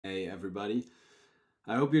Hey everybody,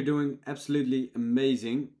 I hope you're doing absolutely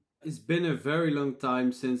amazing. It's been a very long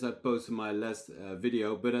time since I posted my last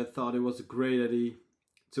video, but I thought it was a great idea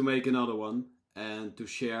to make another one and to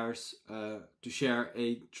share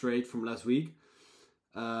a trade from last week.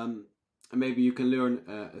 And maybe you can learn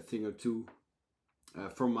a thing or two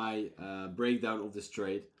from my breakdown of this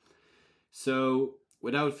trade. So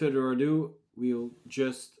without further ado, we'll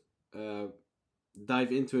just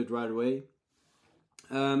dive into it right away.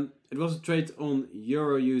 It was a trade on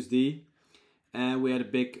Euro USD and we had a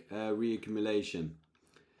big re-accumulation.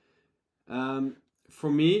 For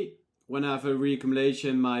me, when I have a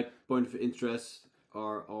re-accumulation, my point of interest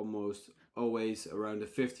are almost always around the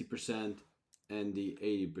 50% and the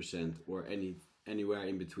 80% or anywhere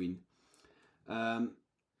in between. And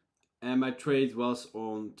my trade was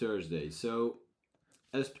on Thursday. So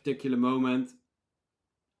at this particular moment,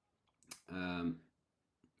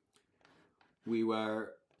 we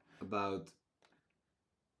were about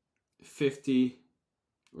 50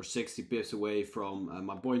 or 60 pips away from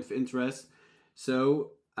my point of interest.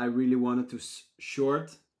 So I really wanted to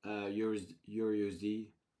short Euro USD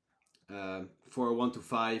for a 1 to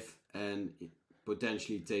 5 and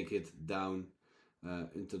potentially take it down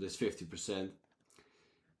into this 50%.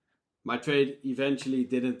 My trade eventually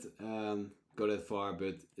didn't go that far,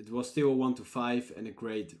 but it was still a 1 to 5 and a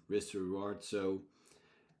great risk to reward. So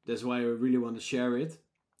that's why I really want to share it.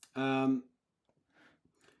 I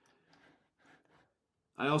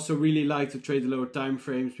also really like to trade the lower time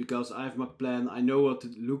frames because I have my plan. I know what to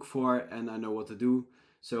look for and I know what to do.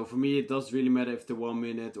 So for me, it doesn't really matter if the 1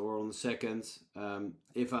 minute or on the seconds.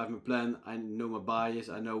 If I have my plan, I know my bias.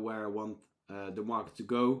 I know where I want the market to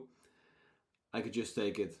go. I could just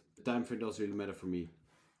take it. The time frame doesn't really matter for me.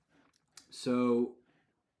 So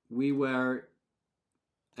we were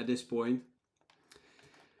at this point.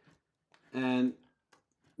 And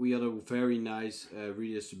we had a very nice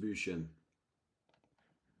redistribution.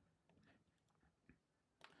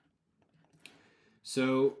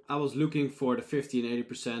 So I was looking for the 50 and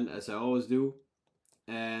 80% as I always do,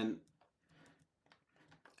 and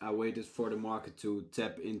I waited for the market to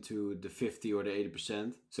tap into the 50 or the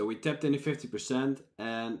 80%. So we tapped in the 50%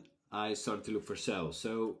 and I started to look for sales.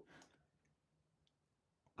 So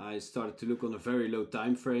I started to look on a very low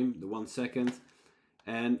time frame, the 1 second.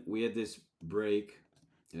 And we had this break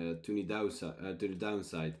to the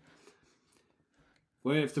downside.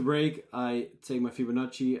 When I have the break, I take my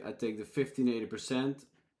Fibonacci, I take the 15 80%,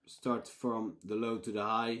 start from the low to the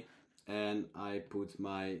high, and I put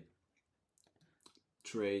my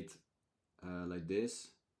trade like this.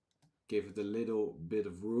 Give it a little bit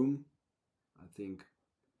of room. I think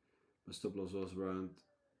my stop loss was around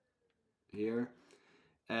here,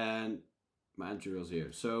 and my entry was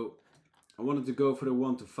here. So I wanted to go for the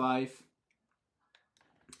 1 to 5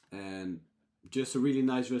 and just a really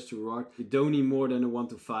nice risk to reward. You don't need more than a 1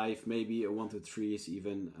 to 5, maybe a 1 to 3 is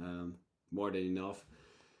even more than enough.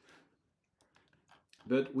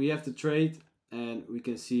 But we have the trade and we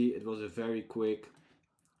can see it was a very quick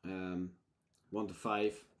 1 to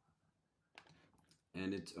 5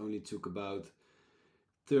 and it only took about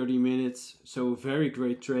 30 minutes. So a very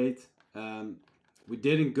great trade. We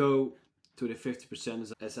didn't go to the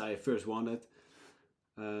 50% as I first wanted,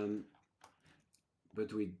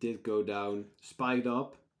 but we did go down, spiked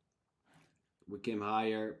up, we came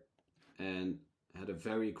higher and had a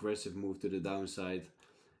very aggressive move to the downside,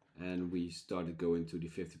 and we started going to the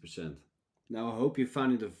 50%. Now I hope you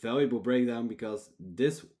found it a valuable breakdown, because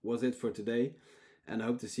this was it for today, and I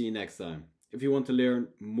hope to see you next time. If you want to learn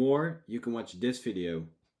more, you can watch this video.